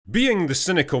Being the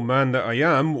cynical man that I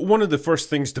am, one of the first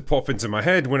things to pop into my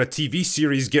head when a TV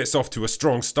series gets off to a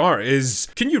strong start is,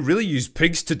 can you really use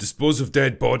pigs to dispose of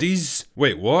dead bodies?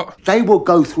 Wait, what? They will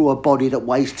go through a body that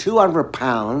weighs 200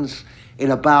 pounds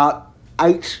in about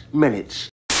 8 minutes.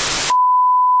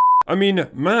 I mean,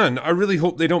 man, I really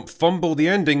hope they don't fumble the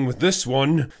ending with this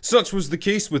one. Such was the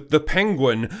case with The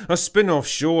Penguin, a spin-off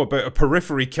show about a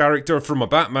periphery character from a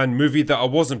Batman movie that I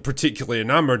wasn't particularly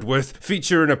enamoured with,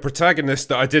 featuring a protagonist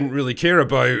that I didn't really care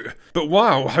about. But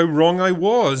wow, how wrong I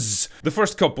was! The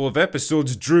first couple of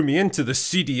episodes drew me into the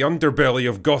seedy underbelly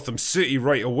of Gotham City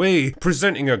right away,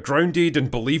 presenting a grounded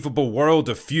and believable world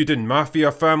of feuding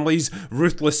mafia families,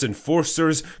 ruthless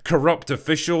enforcers, corrupt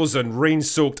officials, and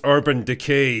rain-soaked urban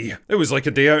decay. It was like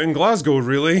a day out in Glasgow,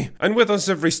 really. And with us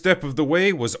every step of the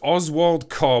way was Oswald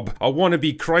Cobb, a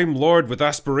wannabe crime lord with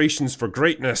aspirations for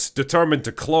greatness, determined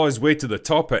to claw his way to the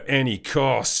top at any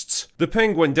cost. The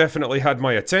Penguin definitely had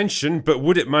my attention, but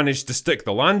would it manage to stick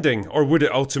the landing, or would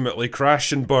it ultimately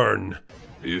crash and burn?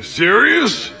 Are you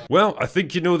serious? Well, I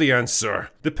think you know the answer.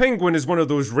 The Penguin is one of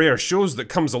those rare shows that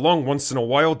comes along once in a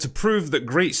while to prove that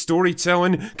great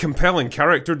storytelling, compelling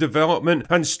character development,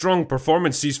 and strong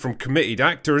performances from committed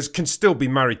actors can still be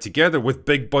married together with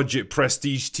big budget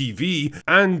prestige TV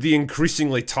and the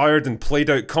increasingly tired and played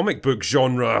out comic book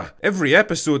genre. Every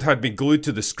episode had me glued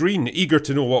to the screen, eager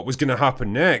to know what was going to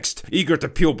happen next, eager to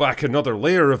peel back another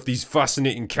layer of these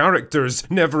fascinating characters,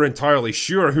 never entirely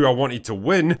sure who I wanted to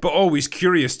win, but always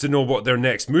curious to know what their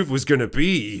next move was going to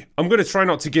be. I'm going to try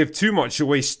not to give too much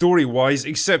away story-wise,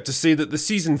 except to say that the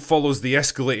season follows the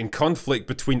escalating conflict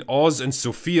between Oz and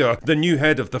Sophia, the new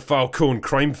head of the Falcone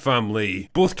crime family.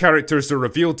 Both characters are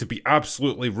revealed to be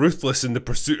absolutely ruthless in the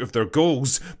pursuit of their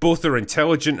goals, both are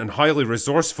intelligent and highly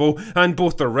resourceful, and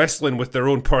both are wrestling with their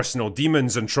own personal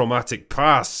demons and traumatic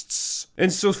pasts. In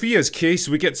Sophia's case,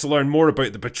 we get to learn more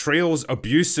about the betrayals,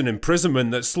 abuse, and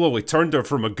imprisonment that slowly turned her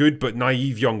from a good but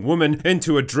naive young woman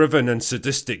into a driven and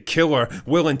sadistic killer,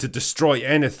 willing to destroy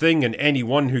anything and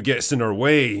anyone who gets in her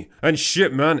way. And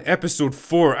shit man, episode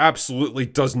 4 absolutely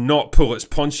does not pull its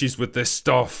punches with this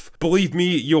stuff. Believe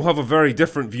me, you'll have a very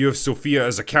different view of Sophia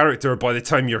as a character by the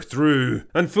time you're through.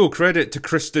 And full credit to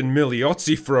Kristen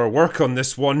Milioti for her work on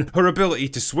this one, her ability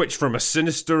to switch from a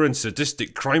sinister and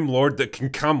sadistic crime lord that can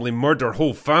calmly murder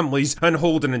whole families and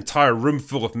hold an entire room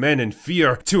full of men in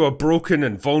fear, to a broken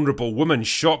and vulnerable woman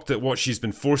shocked at what she's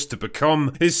been forced to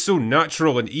become, is so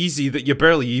natural and easy that you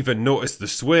barely even notice the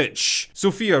switch.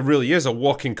 Sophia really is a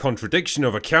walking contradiction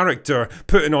of a character,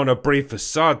 putting on a brave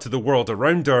facade to the world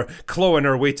around her, clawing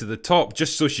her way to the top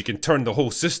just so she can turn the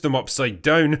whole system upside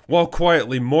down, while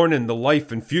quietly mourning the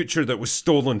life and future that was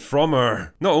stolen from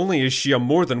her. Not only is she a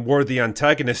more than worthy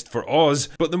antagonist for Oz,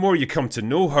 but the more you come to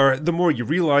know her, the more you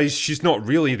realise she's not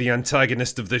really the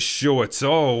antagonist of this show at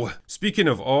all. Speaking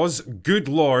of Oz, good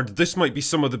lord, this might be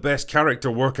some of the best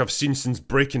character work I've seen since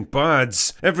Breaking Bad.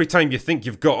 Every time you think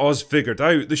you've got Oz figured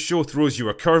out, the show throws you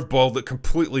a curveball that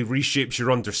completely reshapes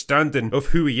your understanding of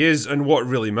who he is and what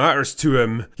really matters to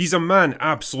him. He's a man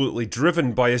absolutely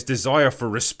driven by his desire for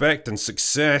respect and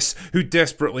success, who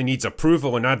desperately needs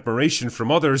approval and admiration from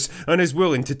others, and is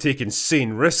willing to take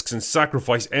insane risks and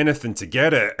sacrifice anything to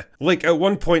get it. Like at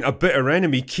one point a bitter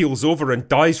enemy keels over and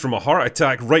dies from a heart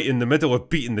attack right in the middle of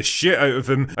beating the shit out of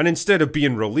him, and instead of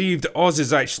being relieved, Oz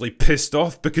is actually pissed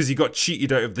off because he got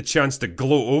cheated out of the chance to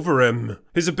gloat over him.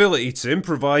 His ability to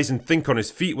improvise and think on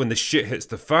his feet when the shit hits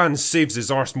the fan saves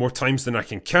his arse more times than I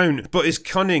can count, but his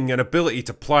cunning and ability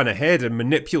to plan ahead and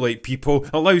manipulate people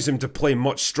allows him to play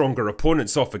much stronger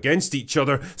opponents off against each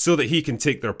other so that he can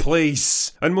take their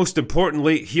place. And most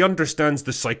importantly, he understands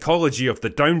the psychology of the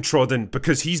downtrodden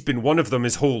because he's been one of them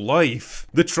his whole life.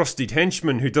 The trusted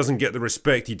henchman who doesn't get the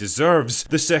respect he deserves,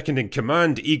 the second in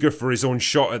command eager for his own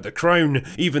shot at the crown,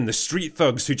 even the street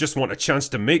thugs who just want a chance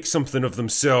to make something of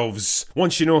themselves.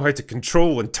 Once you know how to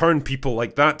control and turn people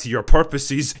like that to your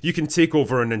purposes, you can take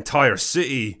over an entire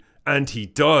city. And he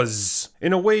does.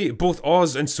 In a way, both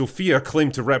Oz and Sophia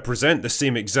claim to represent the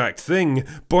same exact thing,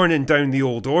 burning down the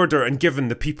old order and giving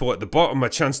the people at the bottom a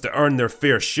chance to earn their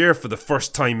fair share for the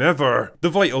first time ever.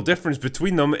 The vital difference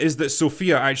between them is that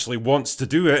Sophia actually wants to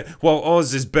do it, while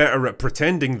Oz is better at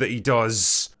pretending that he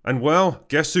does. And well,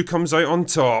 guess who comes out on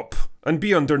top? And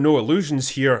be under no illusions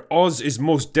here, Oz is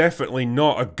most definitely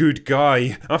not a good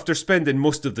guy. After spending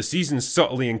most of the season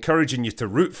subtly encouraging you to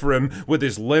root for him with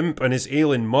his limp and his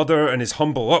ailing mother and his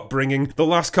humble upbringing, the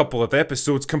last couple of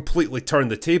episodes completely turn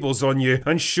the tables on you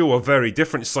and show a very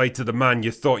different side to the man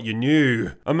you thought you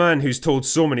knew. A man who's told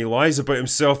so many lies about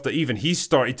himself that even he's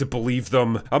started to believe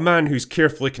them. A man whose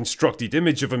carefully constructed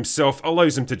image of himself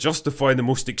allows him to justify the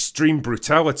most extreme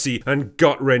brutality and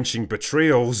gut-wrenching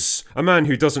betrayals. A man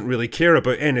who doesn't really care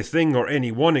about anything or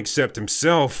anyone except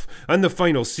himself, and the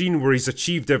final scene where he's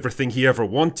achieved everything he ever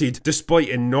wanted, despite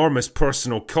enormous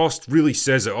personal cost, really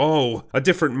says it all. A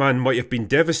different man might have been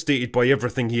devastated by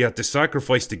everything he had to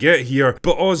sacrifice to get here,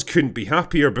 but Oz couldn't be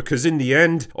happier because in the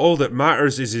end, all that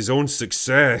matters is his own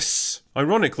success.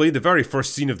 Ironically, the very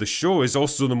first scene of the show is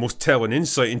also the most telling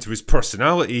insight into his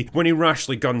personality when he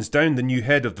rashly guns down the new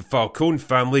head of the Falcone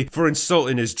family for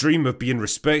insulting his dream of being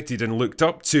respected and looked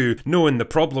up to, knowing the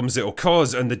problems it'll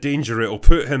cause and the danger it'll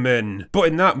put him in. But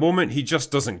in that moment, he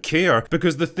just doesn't care,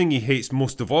 because the thing he hates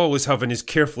most of all is having his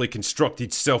carefully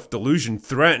constructed self-delusion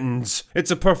threatened.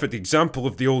 It's a perfect example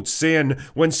of the old saying,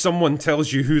 when someone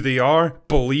tells you who they are,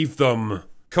 believe them.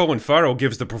 Colin Farrell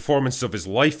gives the performance of his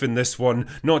life in this one,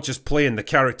 not just playing the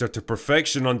character to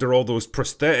perfection under all those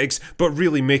prosthetics, but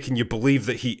really making you believe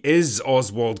that he is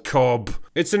Oswald Cobb.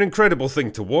 It's an incredible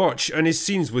thing to watch, and his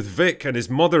scenes with Vic and his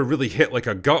mother really hit like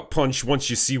a gut punch once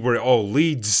you see where it all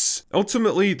leads.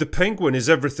 Ultimately, the Penguin is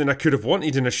everything I could have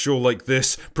wanted in a show like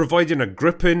this, providing a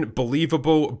gripping,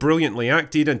 believable, brilliantly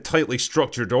acted and tightly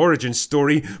structured origin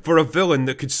story for a villain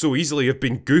that could so easily have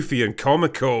been goofy and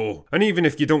comical. And even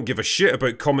if you don't give a shit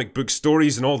about comic book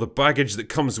stories and all the baggage that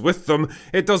comes with them,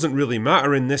 it doesn't really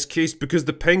matter in this case because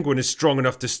the Penguin is strong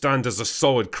enough to stand as a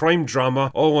solid crime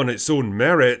drama all on its own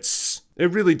merits.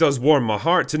 It really does warm my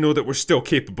heart to know that we're still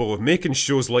capable of making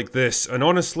shows like this, and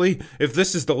honestly, if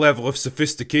this is the level of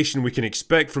sophistication we can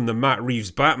expect from the Matt Reeves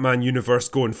Batman universe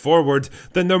going forward,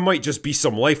 then there might just be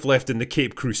some life left in the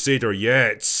Cape Crusader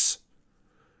yet.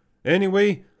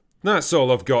 Anyway, that's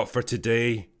all I've got for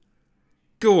today.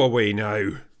 Go away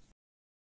now.